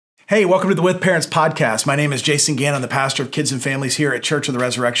Hey, welcome to the With Parents podcast. My name is Jason Gann. I'm the pastor of kids and families here at Church of the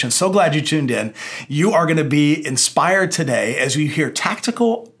Resurrection. So glad you tuned in. You are going to be inspired today as you hear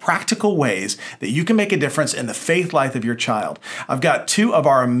tactical, practical ways that you can make a difference in the faith life of your child. I've got two of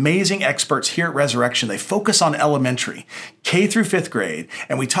our amazing experts here at Resurrection. They focus on elementary, K through fifth grade,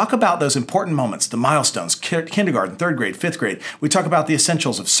 and we talk about those important moments, the milestones, kindergarten, third grade, fifth grade. We talk about the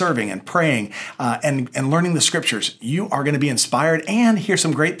essentials of serving and praying and learning the scriptures. You are going to be inspired and hear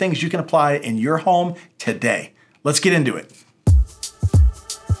some great things you can apply in your home today. Let's get into it.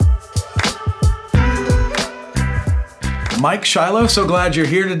 Mike, Shiloh, so glad you're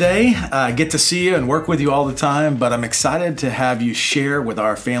here today. I get to see you and work with you all the time, but I'm excited to have you share with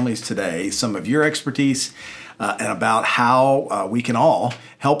our families today some of your expertise and about how we can all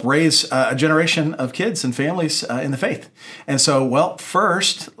help raise a generation of kids and families in the faith. And so, well,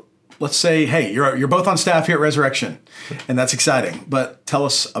 first, let's say, hey, you're both on staff here at Resurrection, and that's exciting. But tell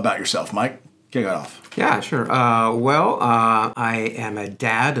us about yourself, Mike. Kick it off. Yeah, sure. I am a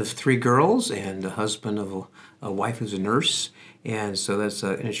dad of 3 girls and a husband of a wife who's a nurse, and so that's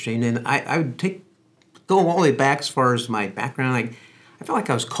interesting. And I would go all the way back as far as my background. I felt like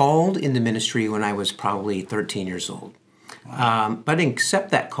I was called into ministry when I was probably 13 years old. Wow. But I didn't accept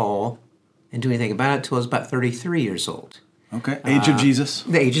that call and do anything about it until I was about 33 years old. Okay, age of Jesus.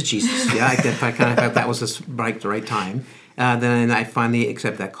 The age of Jesus, yeah. I kind of felt that was the right time. Then I finally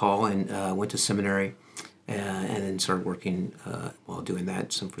accepted that call and went to seminary and then started working while doing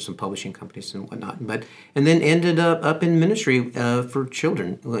that for some publishing companies and whatnot. And then ended up in ministry for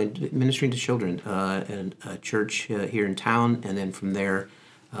children, ministering to children in a church here in town. And then from there,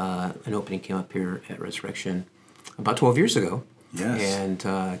 an opening came up here at Resurrection about 12 years ago. Yes.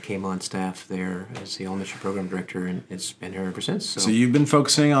 And came on staff there as the elementary program director, and it's been here ever since. So you've been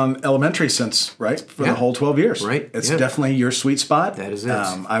focusing on elementary since, right, for the whole 12 years. Right. It's definitely your sweet spot. That is it.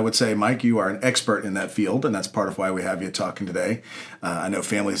 I would say, Mike, you are an expert in that field, and that's part of why we have you talking today. I know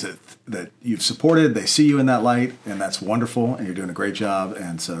families that you've supported, they see you in that light, and that's wonderful, and you're doing a great job.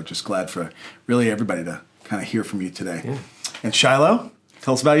 And so just glad for really everybody to kind of hear from you today. Yeah. And Shiloh?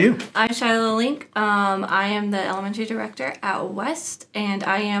 Tell us about you. I'm Shiloh Link. I am the elementary director at West, and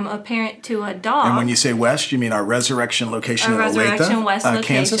I am a parent to a dog. And when you say West, you mean our Resurrection location in Resurrection Olathe, West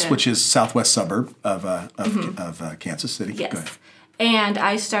Kansas, location. which is southwest suburb of Kansas City. Yes. Go ahead. And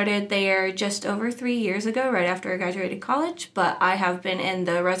I started there just over 3 years ago, right after I graduated college. But I have been in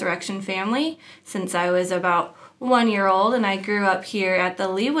the Resurrection family since I was about 1 year old, and I grew up here at the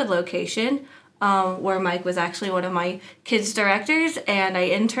Leawood location. Where Mike was actually one of my kids' directors, and I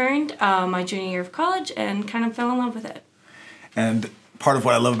interned my junior year of college and kind of fell in love with it. And part of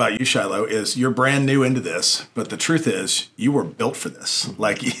what I love about you, Shiloh, is you're brand new into this, but the truth is you were built for this.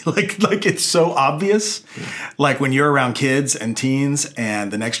 Like it's so obvious. Like when you're around kids and teens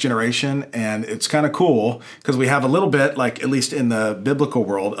and the next generation, and it's kind of cool because we have a little bit, like at least in the biblical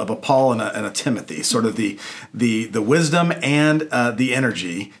world, of a Paul and a Timothy, sort of the wisdom and the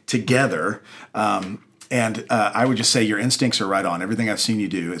energy together. And I would just say your instincts are right on. Everything I've seen you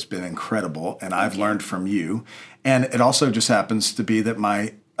do has been incredible, and I've learned from you. And it also just happens to be that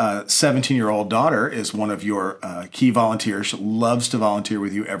my 17-year-old daughter is one of your key volunteers. She loves to volunteer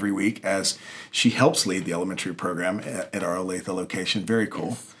with you every week as she helps lead the elementary program at our Olathe location. Very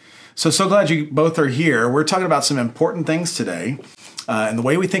cool. Yes. So glad you both are here. We're talking about some important things today. And the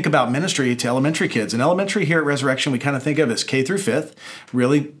way we think about ministry to elementary kids. And elementary here at Resurrection, we kind of think of as K through fifth,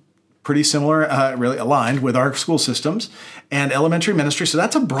 really pretty similar, really aligned with our school systems, and elementary ministry. So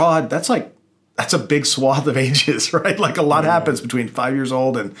that's a big swath of ages, right? Like a lot happens between 5 years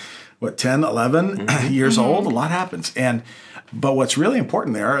old and 10, 11 years old. A lot happens. But what's really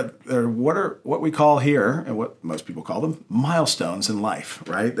important there are what we call here, and what most people call them, milestones in life,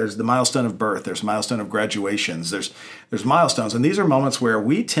 right? There's the milestone of birth. There's milestone of graduations. There's milestones. And these are moments where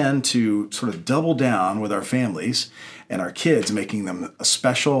we tend to sort of double down with our families and our kids, making them a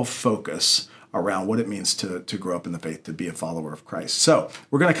special focus around what it means to grow up in the faith, to be a follower of Christ. So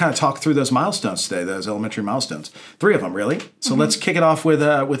we're going to kind of talk through those milestones today, those elementary milestones. 3 of them, really. So let's kick it off with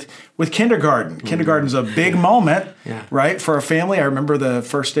kindergarten. Kindergarten's a big moment, right, for a family. I remember the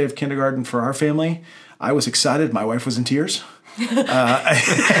first day of kindergarten for our family. I was excited. My wife was in tears. I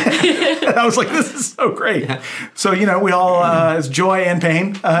was like, this is so great. Yeah. So, we all, it's joy and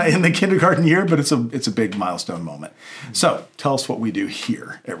pain in the kindergarten year, but it's a big milestone moment. So tell us what we do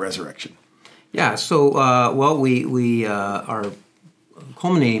here at Resurrection. Yeah, so, our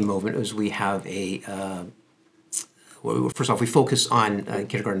culminating moment is we have first off, we focus on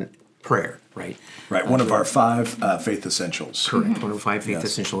kindergarten prayer, right? Right, one of our 5 faith essentials. Correct. One of 5 faith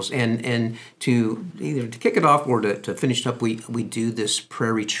essentials, and to either to kick it off or to finish it up, we do this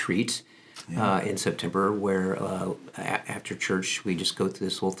prayer retreat in September, where after church we just go through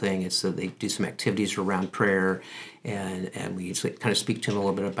this whole thing. It's they do some activities around prayer, and we kind of speak to them a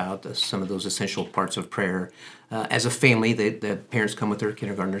little bit about some of those essential parts of prayer. As a family, the parents come with their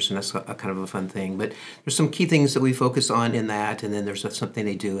kindergartners, and that's a kind of a fun thing. But there's some key things that we focus on in that, and then there's something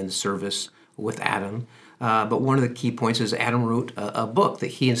they do in the service with Adam. But one of the key points is Adam wrote a book that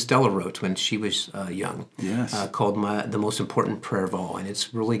he and Stella wrote when she was young, called The Most Important Prayer of All, and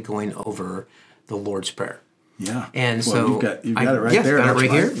it's really going over the Lord's Prayer. Yeah, and well, so you've got it right there. Got it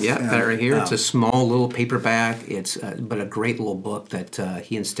right here. Yeah, got it right here. Wow. It's a small little paperback. It's but a great little book that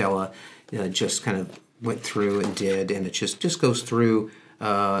he and Stella just kind of went through and did, and it just goes through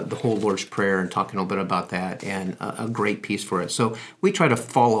the whole Lord's Prayer and talking a little bit about that, and a great piece for it. So we try to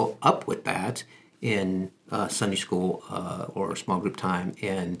follow up with that in Sunday school or small group time,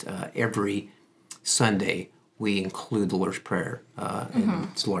 and every Sunday we include the Lord's Prayer in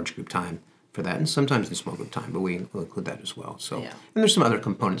it's large group time for that, and sometimes in small group time, but we include that as well. So, and there's some other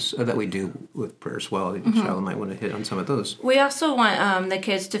components that we do with prayer as well. Shiloh might want to hit on some of those. We also want the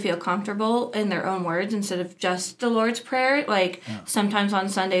kids to feel comfortable in their own words instead of just the Lord's Prayer. Like sometimes on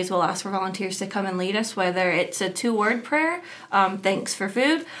Sundays we'll ask for volunteers to come and lead us, whether it's a 2-word prayer, thanks for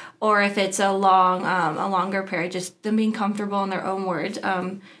food, or if it's a longer prayer, just them being comfortable in their own words,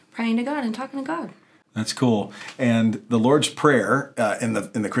 praying to God and talking to God. That's cool. And the Lord's Prayer in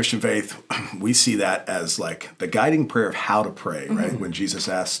the Christian faith, we see that as like the guiding prayer of how to pray, right? When Jesus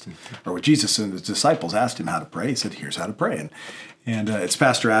when Jesus and his disciples asked him how to pray, he said, here's how to pray. And it's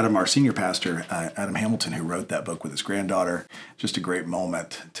Pastor Adam, our senior pastor, Adam Hamilton, who wrote that book with his granddaughter. Just a great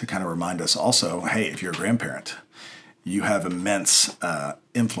moment to kind of remind us also, hey, if you're a grandparent, you have immense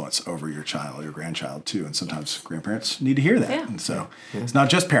influence over your child, your grandchild too, and sometimes grandparents need to hear that. Yeah. And so it's not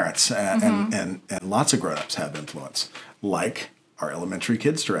just parents, and lots of grown-ups have influence, like our elementary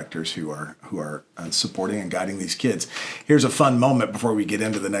kids directors who are supporting and guiding these kids. Here's a fun moment before we get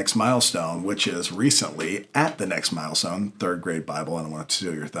into the next milestone, which is recently at the next milestone, 3rd grade Bible. I don't want to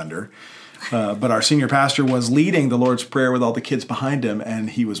steal your thunder. But our senior pastor was leading the Lord's Prayer with all the kids behind him,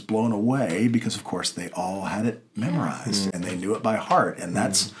 and he was blown away because, of course, they all had it memorized and they knew it by heart. And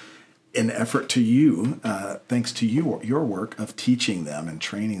that's an effort to you, thanks to your work of teaching them and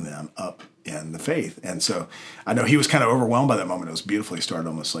training them up in the faith. And so I know he was kind of overwhelmed by that moment. It was beautiful. He started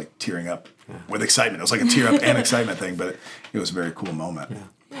almost like tearing up with excitement. It was like a tear up and excitement thing, but it was a very cool moment. Yeah.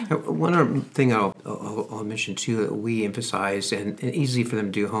 One other thing I'll mention too that we emphasize and easy for them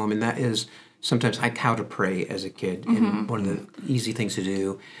to do at home, and that is sometimes how to pray as a kid. And one of the easy things to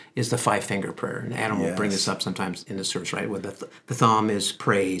do is the 5-finger prayer. And Adam will bring this up sometimes in the service, right? Where the thumb is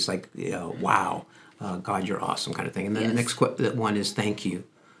praise, like wow, God, you're awesome, kind of thing. And then the next one is thank you.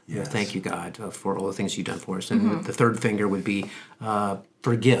 Yes. Thank you, God, for all the things you've done for us. And the 3rd finger would be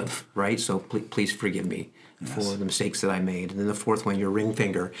forgive, right? So please forgive me for the mistakes that I made. And then the 4th one, your ring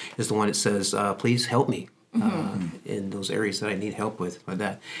finger, is the one that says, please help me in those areas that I need help with, like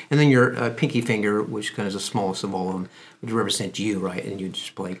that. And then your pinky finger, which kind of is the smallest of all of them, would represent you, right? And you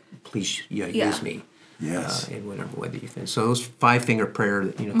just like, please use me. Yes. In whatever way that you think. So those 5-finger prayer,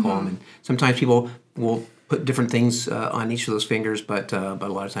 call them. And sometimes people will put different things on each of those fingers, but a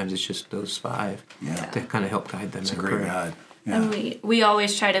lot of times it's just those 5 to kind of help guide them. It's a great guide. Yeah. And we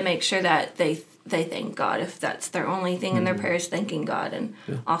always try to make sure that they thank God if that's their only thing in their prayers, thanking God, and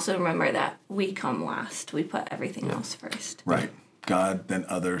also remember that we come last. We put everything else first. Right. God, then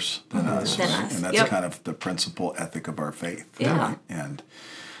others, then us. Then us. And that's kind of the principal ethic of our faith. Yeah. Right? And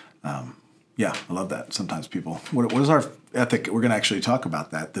I love that. Sometimes people, what is our ethic? We're going to actually talk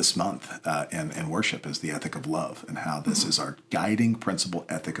about that this month in worship, is the ethic of love, and how this is our guiding principal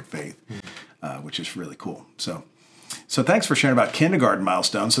ethic of faith, which is really cool. So thanks for sharing about kindergarten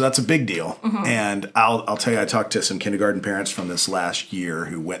milestones. So that's a big deal. And I'll tell you, I talked to some kindergarten parents from this last year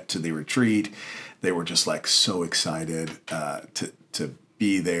who went to the retreat. They were just like so excited to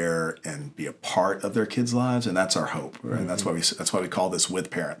be there and be a part of their kids' lives, and that's our hope, right? And that's why we call this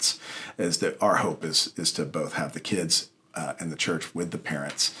With Parents, is that our hope is to both have the kids and the church with the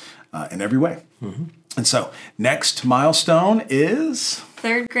parents in every way. And so next milestone is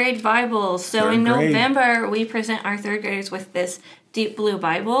 3rd grade Bible. So in November, we present our 3rd graders with this deep blue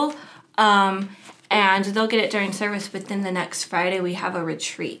Bible. And they'll get it during service, but then the next Friday we have a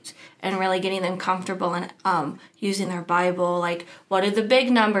retreat and really getting them comfortable and using their Bible. Like, what do the big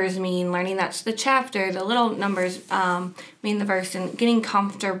numbers mean? Learning that's the chapter. The little numbers mean the verse, and getting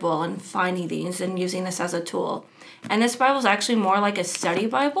comfortable and finding these and using this as a tool. And this Bible is actually more like a study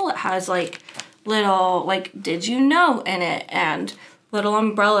Bible. It has like little did you know in it, and little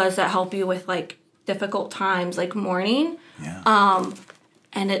umbrellas that help you with like difficult times like mourning. Yeah.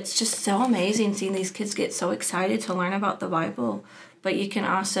 And it's just so amazing seeing these kids get so excited to learn about the Bible. But you can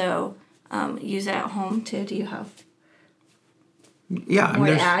also use it at home too. Do you have more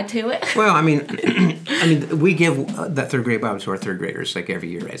to add to it? Well, I mean, we give that third grade Bible to our third graders like every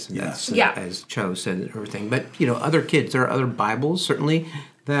year, as Cho said and everything. But other kids, there are other Bibles certainly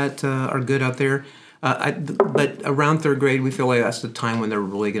that are good out there. But around third grade, we feel like that's the time when they're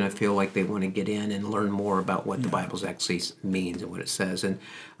really going to feel like they want to get in and learn more about what the Bible actually means and what it says. And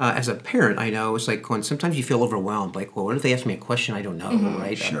as a parent, I know it's like when sometimes you feel overwhelmed. Like, well, what if they ask me a question I don't know,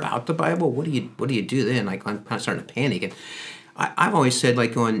 right? Sure. About the Bible? What do you do then? Like, I'm kind of starting to panic. And I've always said,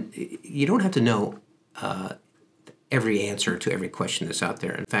 like, you don't have to know every answer to every question that's out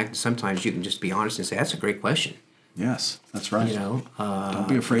there. In fact, sometimes you can just be honest and say, "That's a great question." Yes, that's right. Don't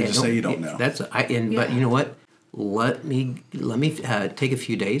be afraid to say you don't know. But you know what? Let me take a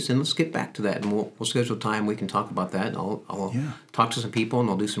few days and let's get back to that, and we'll schedule time. We can talk about that. And I'll talk to some people, and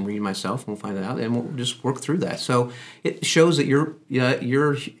I'll do some reading myself, and we'll find it out, and we'll just work through that. So it shows that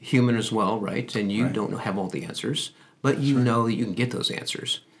you're human as well, right? And you don't have all the answers, but you know that you can get those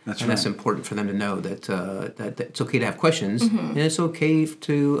answers. That's important for them to know that it's okay to have questions, and it's okay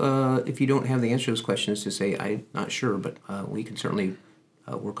to if you don't have the answer to those questions to say, "I'm not sure," but we can certainly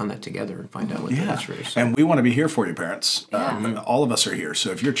work on that together and find out what the answer is. And we want to be here for you, parents. All of us are here.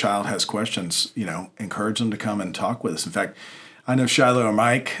 So if your child has questions, encourage them to come and talk with us. In fact, I know Shiloh or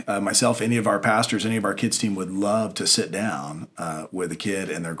Mike, myself, any of our pastors, any of our kids team would love to sit down with a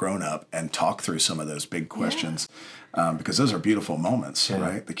kid and their grown-up and talk through some of those big questions. Because those are beautiful moments,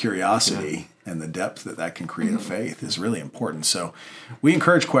 right? The curiosity and the depth that can create a faith is really important. So we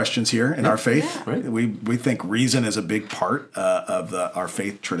encourage questions here in our faith. Right. We think reason is a big part of our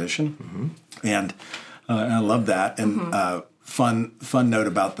faith tradition. And I love that. And fun note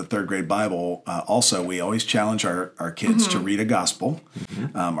about the third grade Bible, also, we always challenge our kids to read a gospel.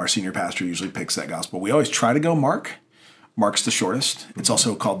 Our senior pastor usually picks that gospel. We always try to go Mark. Mark's the shortest. It's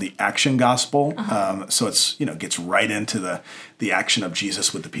also called the action gospel. So it's, gets right into the action of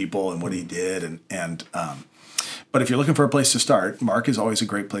Jesus with the people and what he did. But if you're looking for a place to start, Mark is always a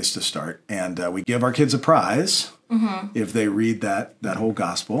great place to start. And we give our kids a prize if they read that whole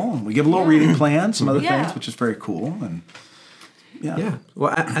gospel. And we give a little reading plan, some other things, which is very cool. And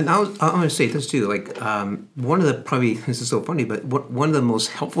Well, I'm going to say this too. Like one of the this is so funny, but one of the most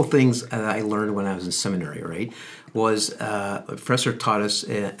helpful things that I learned when I was in seminary, right, was a professor taught us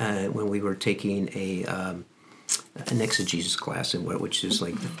when we were taking an exegesis class, which is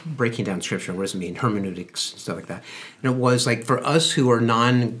like breaking down scripture. What does it mean? Hermeneutics, stuff like that. And it was like for us who are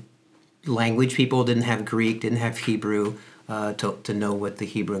non-language people, didn't have Greek, didn't have Hebrew. To know what the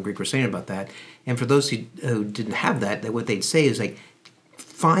Hebrew and Greek were saying about that. And for those who didn't have that, what they'd say is like,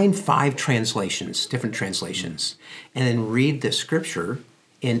 find 5 translations, different translations, and then read the scripture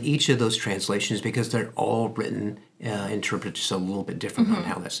in each of those translations because they're all written, interpreted just a little bit different on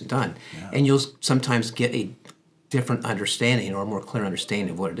how that's done. Yeah. And you'll sometimes get a different understanding or a more clear understanding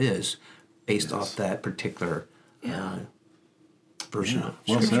of what it is based off that particular version of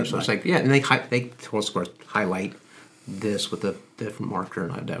scripture. So it's like, and they told us, of course, highlight this with a different marker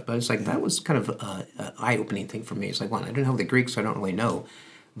and all that. But it's like that was kind of an eye-opening thing for me. It's like, well, I don't have the Greek, so I don't really know.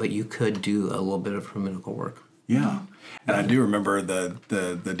 But you could do a little bit of hermeneutical work. Yeah. And I do remember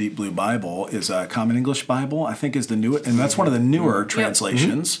the Deep Blue Bible is a Common English Bible, I think is the new, and that's one of the newer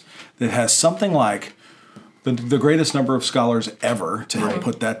translations that has something like the greatest number of scholars ever to help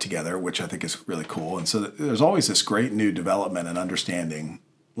put that together, which I think is really cool. And so there's always this great new development and understanding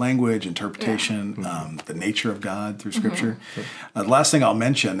language, interpretation, the nature of God through Scripture. The last thing I'll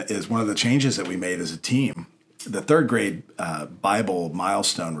mention is one of the changes that we made as a team. The third grade Bible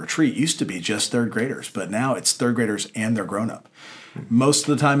milestone retreat used to be just third graders, but now it's third graders and they're grown up. Most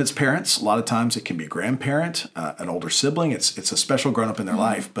of the time it's parents. A lot of times it can be a grandparent, an older sibling. It's a special grown up in their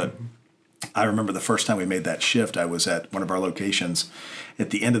life. But I remember the first time we made that shift, I was at one of our locations at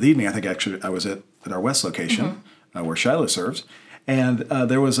the end of the evening. I think actually I was at our West location where Shiloh serves. And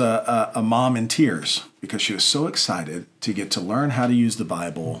there was a mom in tears because she was so excited to get to learn how to use the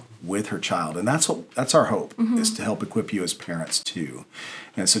Bible with her child. And that's our hope, is to help equip you as parents too.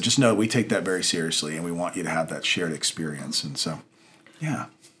 And so just know we take that very seriously and we want you to have that shared experience. And so,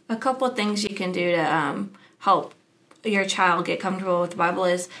 A couple of things you can do to help your child get comfortable with the Bible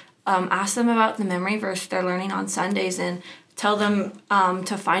is ask them about the memory verse they're learning on Sundays and tell them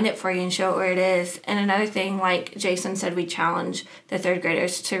to find it for you and show it where it is. And another thing, like Jason said, we challenge the third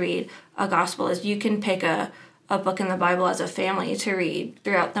graders to read a gospel is you can pick a book in the Bible as a family to read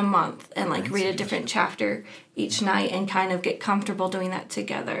throughout the month and read a different chapter each night and kind of get comfortable doing that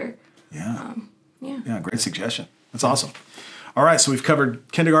together. Yeah. Yeah, great suggestion. That's awesome. All right, so we've covered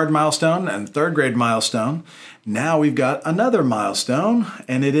kindergarten milestone and third grade milestone. Now we've got another milestone,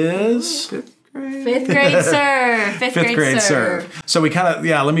 and it is fifth grade serve. Fifth grade serve. So we kind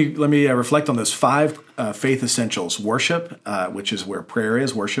of let me reflect on those 5 faith essentials: worship, which is where prayer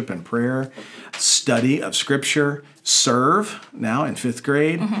is, worship and prayer; study of Scripture; serve, now in 5th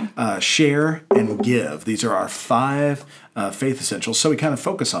grade; share and give. These are our 5 faith essentials. So we kind of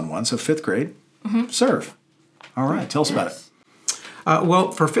focus on one. So 5th grade, serve. All right, tell us about it.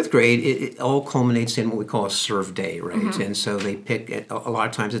 Well, for 5th grade, it all culminates in what we call a serve day, right? And so they pick, a lot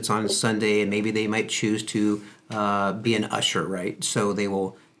of times it's on a Sunday, and maybe they might choose to be an usher, right? So they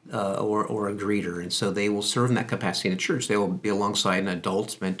will, or a greeter, and so they will serve in that capacity in the church. They will be alongside an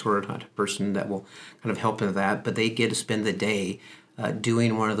adult, mentor, person that will kind of help in that, but they get to spend the day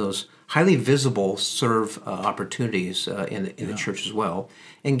doing one of those highly visible serve opportunities in the church as well,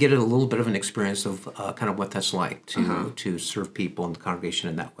 and get a little bit of an experience of kind of what that's like to serve people in the congregation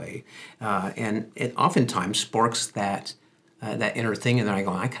in that way. And it oftentimes sparks that inner thing, and then I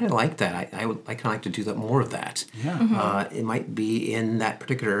go, I kind of like that. I kind of like to do that, more of that. Yeah. It might be in that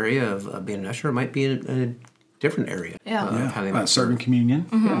particular area of being an usher. It might be in a different area. Serving communion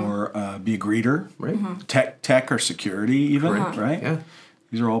or be a greeter, right? Tech or security even, right? Yeah.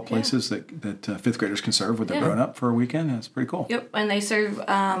 These are all places that 5th graders can serve with their grown up for a weekend. That's pretty cool. Yep, and they serve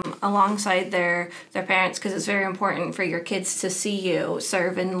alongside their parents because it's very important for your kids to see you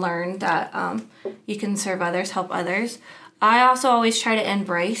serve and learn that you can serve others, help others. I also always try to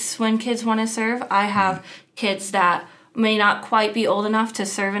embrace when kids want to serve. I have kids that may not quite be old enough to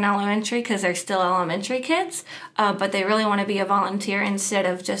serve in elementary because they're still elementary kids, but they really want to be a volunteer instead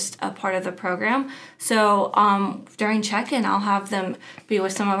of just a part of the program. So during check-in, I'll have them be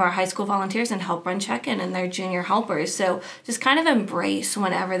with some of our high school volunteers and help run check-in, and they're junior helpers. So just kind of embrace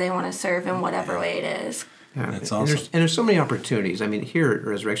whenever they want to serve in whatever way it is. Yeah, that's awesome. And there's so many opportunities. I mean, here at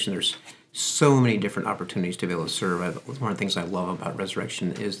Resurrection, there's so many different opportunities to be able to serve. One of the things I love about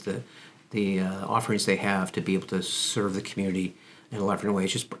Resurrection is the offerings they have to be able to serve the community in a lot of different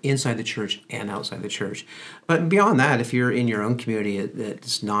ways, just inside the church and outside the church. But beyond that, if you're in your own community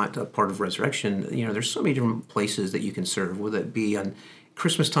that's not a part of Resurrection, there's so many different places that you can serve, whether it be on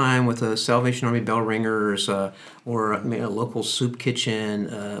Christmas time with the Salvation Army bell ringers, or a local soup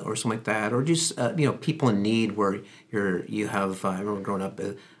kitchen, or something like that, or just people in need where you have. I remember growing up,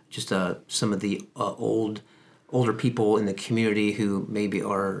 some of the older people in the community who maybe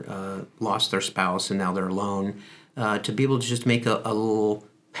are lost their spouse and now they're alone, to be able to just make a little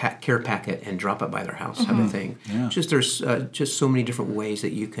care packet and drop it by their house, type of thing. Yeah. There's just so many different ways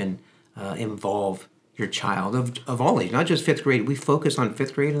that you can involve your child of all ages, not just 5th grade. We focus on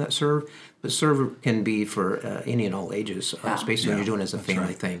 5th grade in that serve, but serve can be for any and all ages, especially when you're doing it as a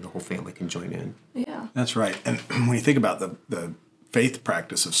family thing. The whole family can join in. Yeah, that's right. And when you think about the faith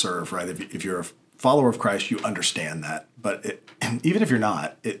practice of serve, right? If you're a follower of Christ, you understand that. But even if you're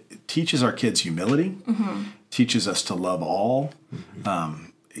not, it teaches our kids humility, teaches us to love all.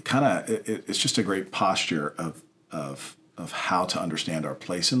 It's just a great posture of how to understand our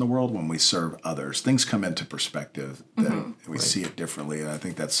place in the world when we serve others. Things come into perspective that we see it differently, and I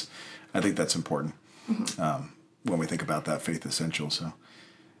think that's important when we think about that faith essential.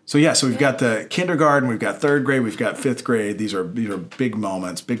 So we've got the kindergarten, we've got 3rd grade, we've got 5th grade. These are big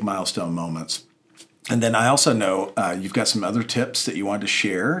moments, big milestone moments. And then I also know you've got some other tips that you wanted to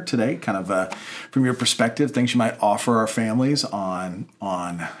share today, kind of from your perspective, things you might offer our families on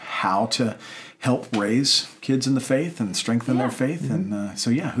how to help raise kids in the faith and strengthen their faith. And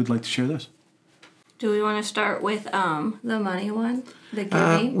who'd like to share this? Do we want to start with the money one, the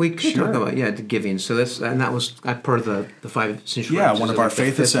giving? We could talk about the giving. So that was part of the 5 essentials. Yeah, one of our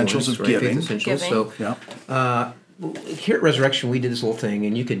faith essentials of giving. Faith essentials. So, here at Resurrection, we did this little thing,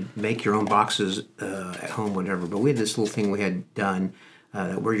 and you could make your own boxes at home, whatever. But we had this little thing we had done.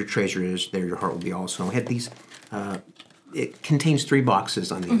 Where your treasure is, there your heart will be also. We had these. It contains 3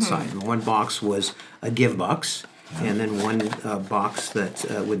 boxes on the inside. And one box was a give box. And then one box that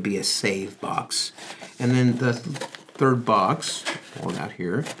would be a save box. And then the 3rd box, pull it out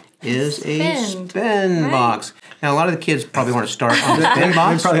here, is a spend box. Now, a lot of the kids probably want to start on the spend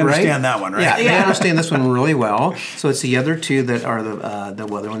box. They probably right? understand that one, right? Yeah, they understand this one really well. So it's the other two that are the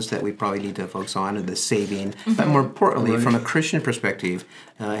other ones that we probably need to focus on, and the saving. But more importantly, from a Christian perspective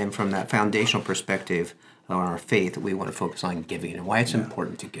and from that foundational perspective on our faith, we want to focus on giving and why it's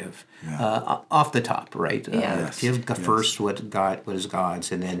important to give off the top, right? Give first what is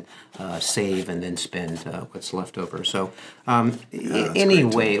God's, and then save, and then spend what's left over. So any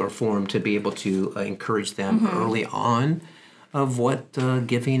way or form to be able to encourage them early on of what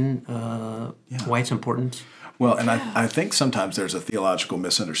giving, why it's important. Well, and I think sometimes there's a theological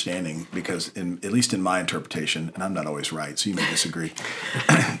misunderstanding because, at least in my interpretation, and I'm not always right, so you may disagree,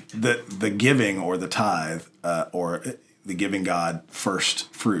 the giving or the tithe or the giving God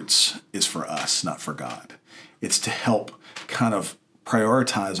first fruits is for us, not for God. It's to help kind of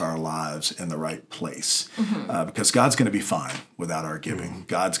prioritize our lives in the right place because God's going to be fine without our giving.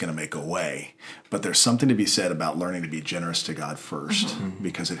 God's going to make a way. But there's something to be said about learning to be generous to God first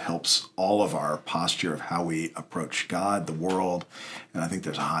because it helps all of our posture of how we approach God, the world. And I think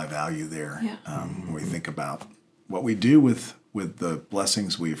there's a high value there when we think about what we do with the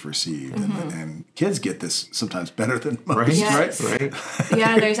blessings we've received. And kids get this sometimes better than most, right?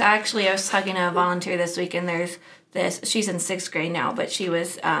 Yeah, there's actually, I was talking to a volunteer this week, and there's she's in 6th grade now, but she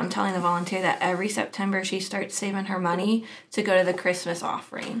was telling the volunteer that every September she starts saving her money to go to the Christmas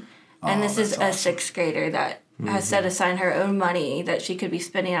offering. And this is awesome. A 6th grader that has set aside her own money that she could be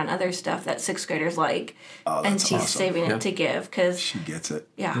spending on other stuff that 6th graders like. And she's saving it to give because she gets it.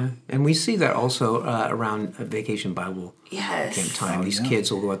 Yeah. And we see that also around Vacation Bible camp time. These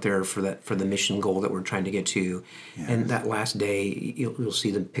kids will go out there for the mission goal that we're trying to get to. And that last day, you'll see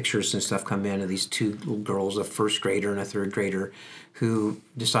the pictures and stuff come in of these two little girls, a 1st grader and a 3rd grader, who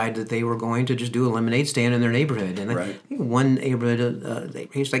decided that they were going to just do a lemonade stand in their neighborhood. And I think one neighborhood, they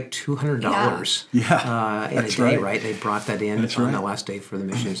raised like $200 in a day, right? They brought that in on the last day for the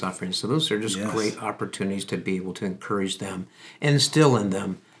missions offering. So those are just great opportunities to be able to encourage them and instill in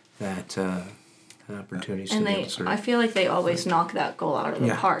them that opportunities and to be able to serve. I feel like they always knock that goal out of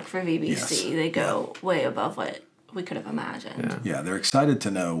the park for VBC. They go way above what we could have imagined. Yeah, they're excited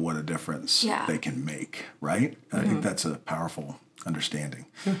to know what a difference they can make, right? I think that's a powerful understanding.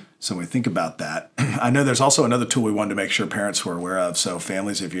 So when we think about that, I know there's also another tool we wanted to make sure parents were aware of. So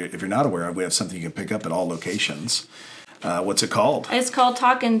families, if you're not aware of, we have something you can pick up at all locations. What's it called? It's called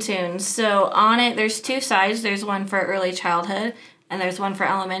Talkin' Tunes. So on it, there's 2 sides. There's one for early childhood, and there's one for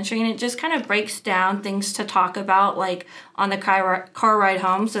elementary, and it just kind of breaks down things to talk about, like on the car ride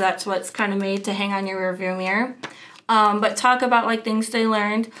home. So that's what's kind of made to hang on your rearview mirror. But talk about like things they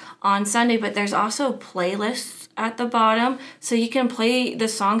learned on Sunday. But there's also playlists at the bottom, so you can play the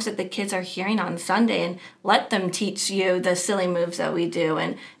songs that the kids are hearing on Sunday and let them teach you the silly moves that we do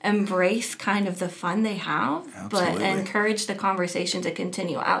and embrace kind of the fun they have, but encourage the conversation to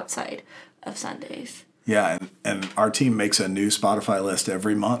continue outside of Sundays. Yeah, and our team makes a new Spotify list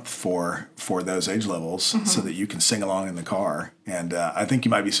every month for those age levels so that you can sing along in the car. And I think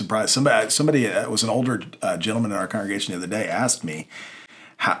you might be surprised. Somebody was an older gentleman in our congregation the other day asked me,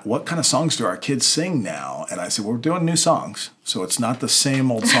 what kind of songs do our kids sing now? And I said, we're doing new songs. So it's not the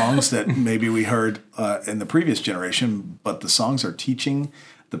same old songs that maybe we heard in the previous generation, but the songs are teaching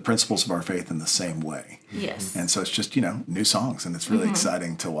the principles of our faith in the same way. Yes. And so it's just, new songs. And it's really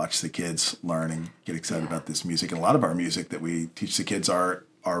exciting to watch the kids learn and get excited about this music. And a lot of our music that we teach the kids are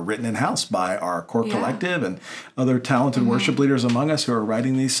written in-house by our core collective and other talented worship leaders among us who are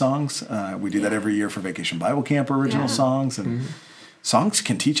writing these songs. We do that every year for Vacation Bible Camp original songs. And songs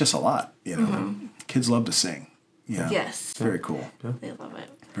can teach us a lot, Kids love to sing. Yeah. Yes. Very cool. They love it.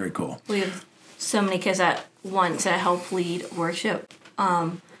 Very cool. We have so many kids that want to help lead worship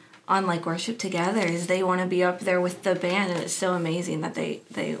on like worship together. They want to be up there with the band, and it's so amazing that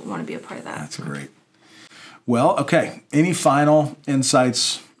they want to be a part of that. That's great. Well, okay. Any final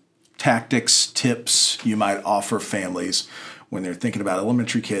insights, tactics, tips you might offer families when they're thinking about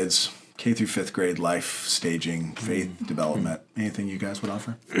elementary kids, K through 5th grade life staging, faith development? Anything you guys would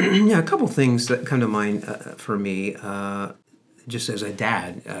offer? Yeah, a couple things that come to mind for me. Just as a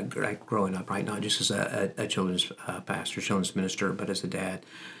dad, growing up, right? Not just as a children's pastor, children's minister, but as a dad.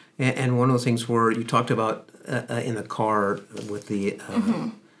 And one of the things where you talked about in the car with the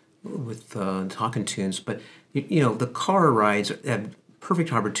talking tunes, but the car rides have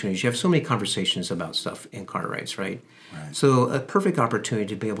perfect opportunities. You have so many conversations about stuff in car rides, right? So a perfect opportunity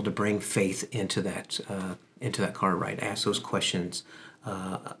to be able to bring faith into that car ride. Ask those questions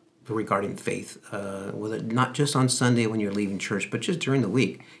regarding faith, whether not just on Sunday when you're leaving church, but just during the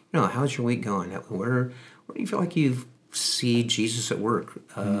week. How's your week going? Where do you feel like you've see Jesus at work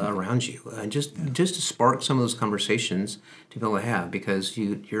around you, and just to spark some of those conversations to be able to have, because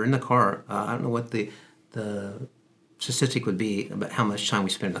you're in the car. I don't know what the statistic would be about how much time we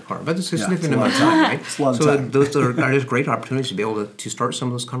spend in the car, but it's a significant amount of time, right? It's a lot of so time. those are just great opportunities to be able to start some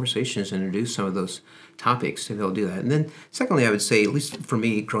of those conversations and introduce some of those topics to be able to do that. And then secondly, I would say, at least for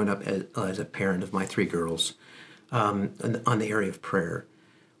me, growing up as a parent of my 3 girls, on the area of prayer,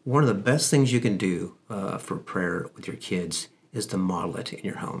 one of the best things you can do for prayer with your kids is to model it in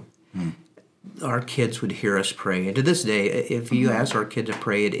your home. Our kids would hear us pray, and to this day, if you ask our kid to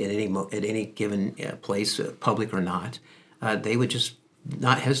pray at any given place, public or not, they would just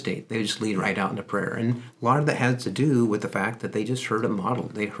not hesitate. They would just lead right out into prayer. And a lot of that has to do with the fact that they just heard it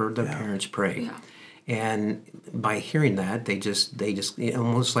modeled. They heard their parents pray. Yeah. And by hearing that, they just it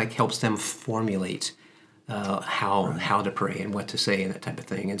almost like helps them formulate how to pray and what to say and that type of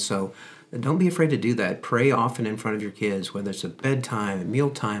thing. And so don't be afraid to do that. Pray often in front of your kids, whether it's at bedtime, meal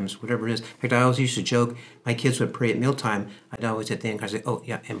times, whatever it is. In fact, I always used to joke, my kids would pray at mealtime. I'd always at the end say, oh,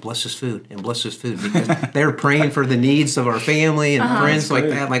 yeah, and bless this food, because they're praying for the needs of our family and friends like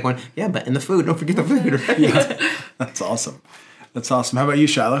that. Like, but in the food, don't forget the food. Right? That's awesome. That's awesome. How about you,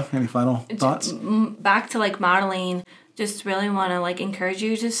 Shiloh? Any final thoughts? Back to like modeling, just really want to like encourage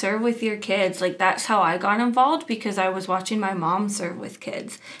you to serve with your kids. Like that's how I got involved, because I was watching my mom serve with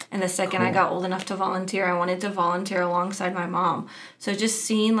kids. And the second I got old enough to volunteer, I wanted to volunteer alongside my mom. So just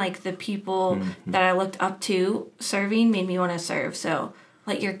seeing like the people that I looked up to serving made me want to serve. So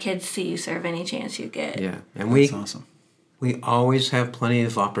let your kids see you serve any chance you get. Yeah. And That's awesome. We always have plenty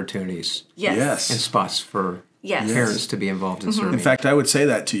of opportunities Yes. and spots for Yes. parents to be involved in serving. In fact, I would say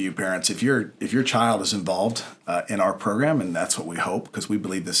that to you, parents. If your child is involved in our program, and that's what we hope, because we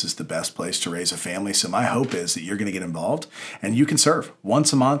believe this is the best place to raise a family. So my hope is that you're going to get involved, and you can serve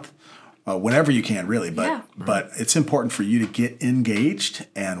once a month, whenever you can, really. But it's important for you to get engaged,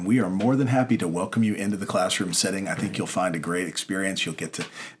 and we are more than happy to welcome you into the classroom setting. I think you'll find a great experience. You'll get to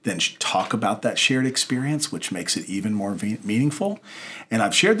then talk about that shared experience, which makes it even more meaningful. And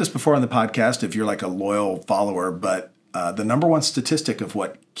I've shared this before on the podcast if you're like a loyal follower, but the number one statistic of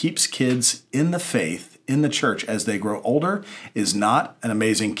what keeps kids in the faith, in the church as they grow older, is not an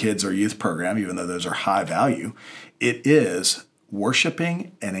amazing kids or youth program, even though those are high value. It is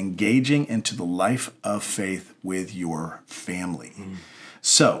worshiping and engaging into the life of faith with your family.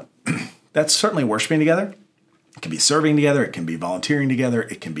 So that's certainly worshiping together. It can be serving together. It can be volunteering together.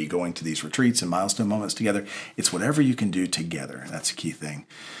 It can be going to these retreats and milestone moments together. It's whatever you can do together. That's a key thing.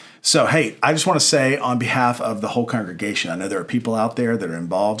 So, hey, I just want to say on behalf of the whole congregation, I know there are people out there that are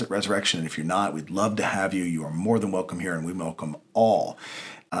involved at Resurrection, and if you're not, we'd love to have you. You are more than welcome here, and we welcome all.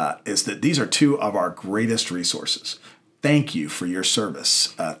 Is that these are 2 of our greatest resources. Thank you for your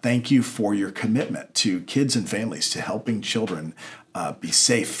service. Thank you for your commitment to kids and families, to helping children be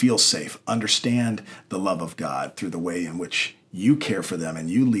safe, feel safe, understand the love of God through the way in which you care for them and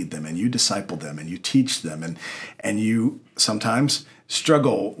you lead them and you disciple them and you teach them and you sometimes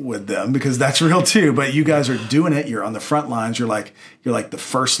struggle with them, because that's real too. But you guys are doing it. You're on the front lines. You're like the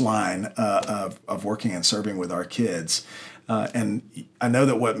first line of working and serving with our kids. And I know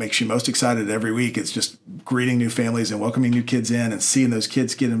that what makes you most excited every week is just greeting new families and welcoming new kids in and seeing those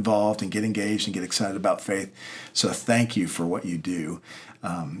kids get involved and get engaged and get excited about faith. So thank you for what you do.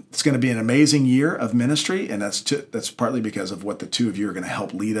 It's going to be an amazing year of ministry, and that's partly because of what the 2 of you are going to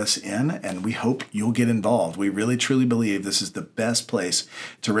help lead us in, and we hope you'll get involved. We really, truly believe this is the best place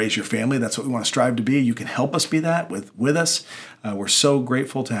to raise your family. That's what we want to strive to be. You can help us be that with us. We're so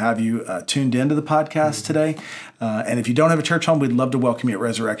grateful to have you tuned into the podcast today. And if you don't have a church home, we'd love to welcome you at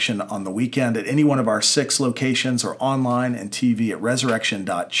Resurrection on the weekend at any one of our 6 locations, or online and TV at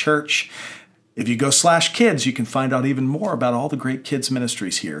resurrection.church. If you go /kids, you can find out even more about all the great kids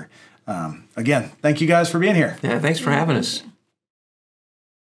ministries here. Again, thank you guys for being here. Yeah, thanks for having us.